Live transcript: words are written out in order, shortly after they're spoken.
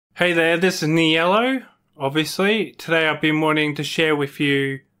Hey there, this is Niello, obviously. Today I've been wanting to share with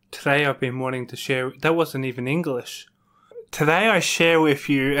you... That wasn't even English. Today I share with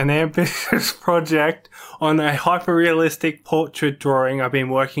you an ambitious project on a hyperrealistic portrait drawing I've been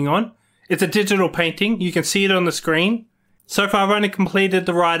working on. It's a digital painting. You can see it on the screen. So far I've only completed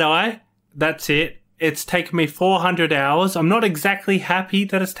the right eye. That's it. It's taken me 400 hours. I'm not exactly happy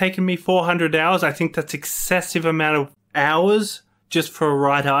that it's taken me 400 hours. I think that's excessive amount of hours just for a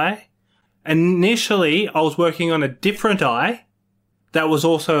right eye. Initially, I was working on a different eye that was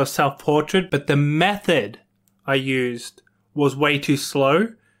also a self-portrait, but the method I used was way too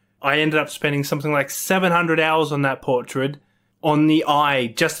slow. I ended up spending something like 700 hours on that portrait, on the eye,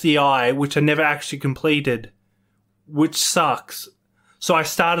 just the eye, which I never actually completed, which sucks. So I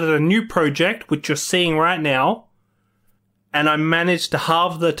started a new project, which you're seeing right now, and I managed to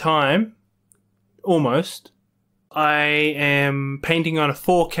halve the time, almost. I am painting on a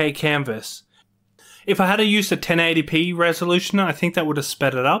 4K canvas. If I had used a 1080p resolution, I think that would have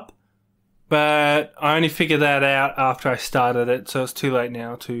sped it up. But I only figured that out after I started it, so it's too late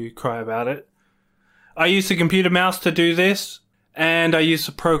now to cry about it. I used a computer mouse to do this, and I used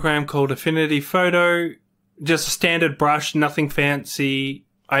a program called Affinity Photo. Just a standard brush, nothing fancy.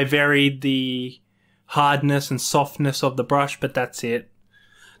 I varied the hardness and softness of the brush, but that's it.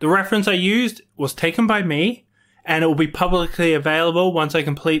 The reference I used was taken by me, and it will be publicly available once I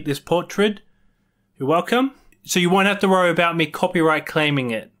complete this portrait. You're welcome. So you won't have to worry about me copyright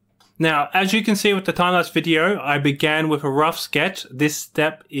claiming it. Now, as you can see with the time-lapse video, I began with a rough sketch. This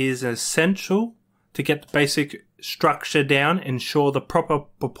step is essential to get the basic structure down, ensure the proper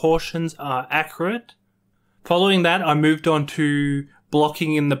proportions are accurate. Following that, I moved on to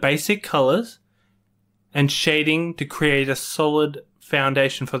blocking in the basic colors and shading to create a solid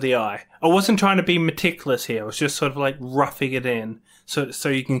foundation for the eye. I wasn't trying to be meticulous here. I was just sort of like roughing it in so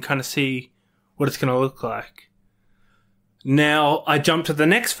you can kind of see what it's going to look like. Now I jump to the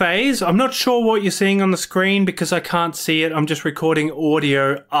next phase. I'm not sure what you're seeing on the screen because I can't see it. I'm just recording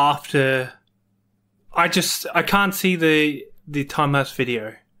audio after. I can't see the time-lapse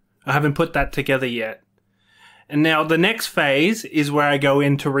video. I haven't put that together yet. And now the next phase is where I go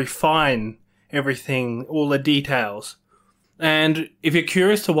in to refine everything, all the details. And if you're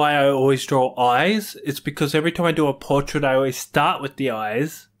curious to why I always draw eyes, it's because every time I do a portrait, I always start with the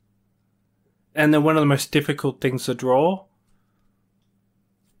eyes. And they're one of the most difficult things to draw.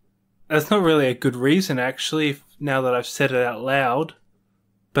 That's not really a good reason, actually, now that I've said it out loud.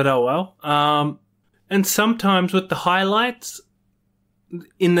 But oh well. And sometimes with the highlights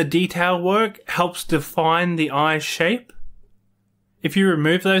in the detail work helps define the eye shape. If you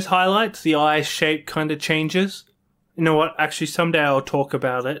remove those highlights, the eye shape kind of changes. You know what? Actually, someday I'll talk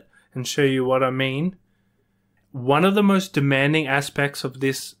about it and show you what I mean. One of the most demanding aspects of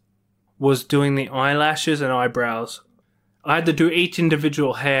this was doing the eyelashes and eyebrows. I had to do each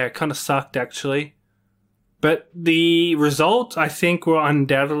individual hair. It kind of sucked, actually. But the results, I think, were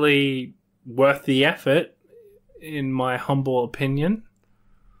undoubtedly worth the effort, in my humble opinion.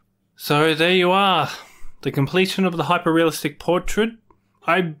 So there you are. The completion of the hyperrealistic portrait.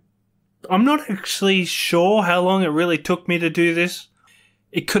 I'm not actually sure how long it really took me to do this.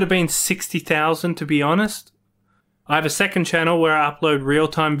 It could have been 60,000 to be honest. I have a second channel where I upload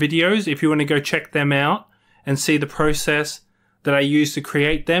real-time videos if you want to go check them out and see the process that I use to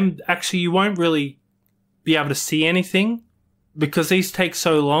create them. Actually, you won't really be able to see anything because these take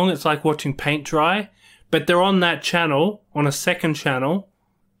so long. It's like watching paint dry. But they're on that channel, on a second channel,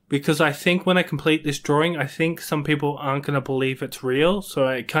 because I think when I complete this drawing, I think some people aren't going to believe it's real. So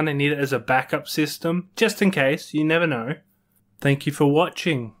I kind of need it as a backup system, just in case. You never know. Thank you for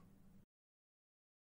watching.